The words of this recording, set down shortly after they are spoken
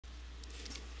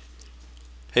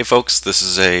Hey folks, this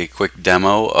is a quick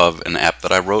demo of an app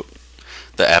that I wrote.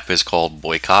 The app is called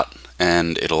Boycott,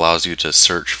 and it allows you to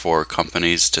search for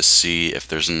companies to see if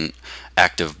there's an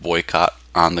active boycott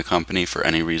on the company for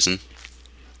any reason.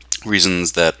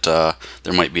 Reasons that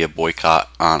there might be a boycott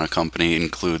on a company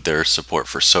include their support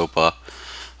for SOPA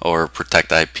or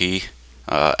Protect IP,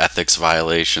 ethics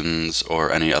violations,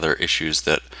 or any other issues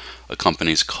that a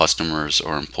company's customers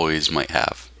or employees might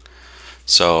have.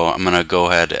 So I'm going to go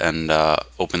ahead and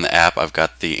open the app. I've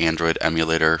got the Android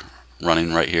emulator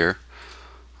running right here.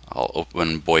 I'll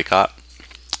open Boycott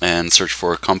and search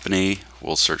for a company.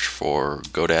 We'll search for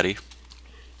GoDaddy.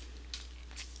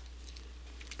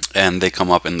 And they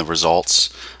come up in the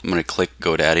results. I'm going to click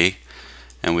GoDaddy,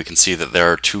 and we can see that there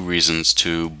are two reasons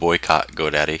to boycott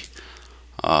GoDaddy.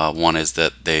 One is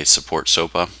that they support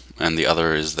SOPA, and the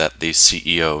other is that the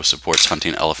CEO supports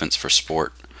hunting elephants for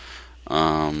sport.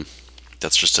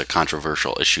 That's just a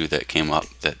controversial issue that came up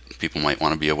that people might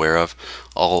want to be aware of.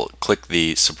 I'll click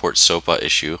the support SOPA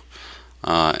issue,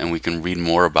 and we can read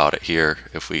more about it here.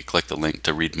 If we click the link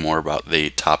to read more about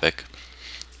the topic,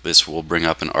 this will bring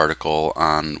up an article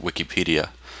on Wikipedia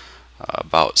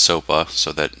about SOPA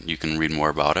so that you can read more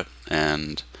about it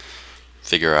and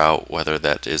figure out whether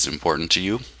that is important to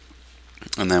you.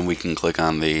 And then we can click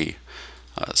on the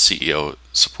CEO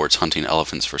supports hunting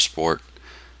elephants for sport.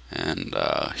 And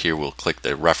here we'll click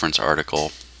the reference article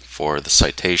for the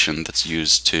citation that's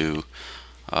used to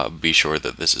be sure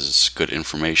that this is good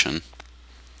information.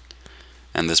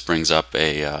 And this brings up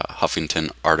a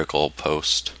Huffington article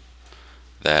post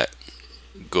that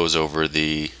goes over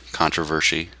the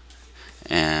controversy,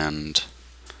 and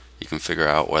you can figure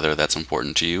out whether that's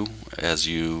important to you as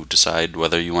you decide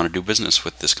whether you want to do business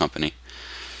with this company.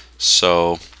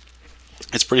 So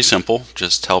it's pretty simple,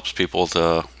 just helps people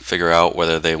to figure out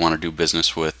whether they want to do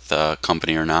business with a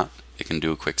company or not. They can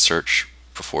do a quick search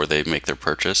before they make their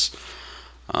purchase.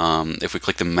 If we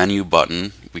click the menu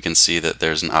button, we can see that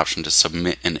there's an option to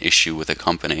submit an issue with a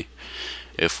company.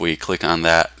 If we click on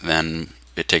that, then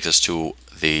it takes us to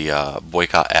the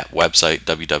Boycott App website,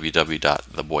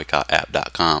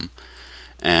 www.theboycottapp.com,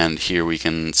 and here we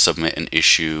can submit an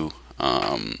issue,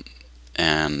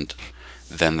 and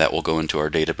then that will go into our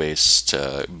database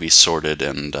to be sorted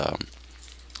and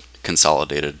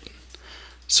consolidated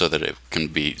so that it can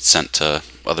be sent to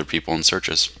other people in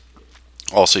searches.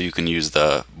 Also, you can use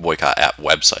the Boycott App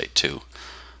website too,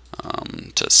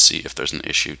 to see if there's an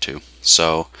issue too.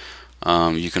 So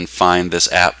you can find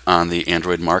this app on the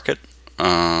Android market,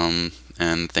 and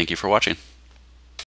thank you for watching.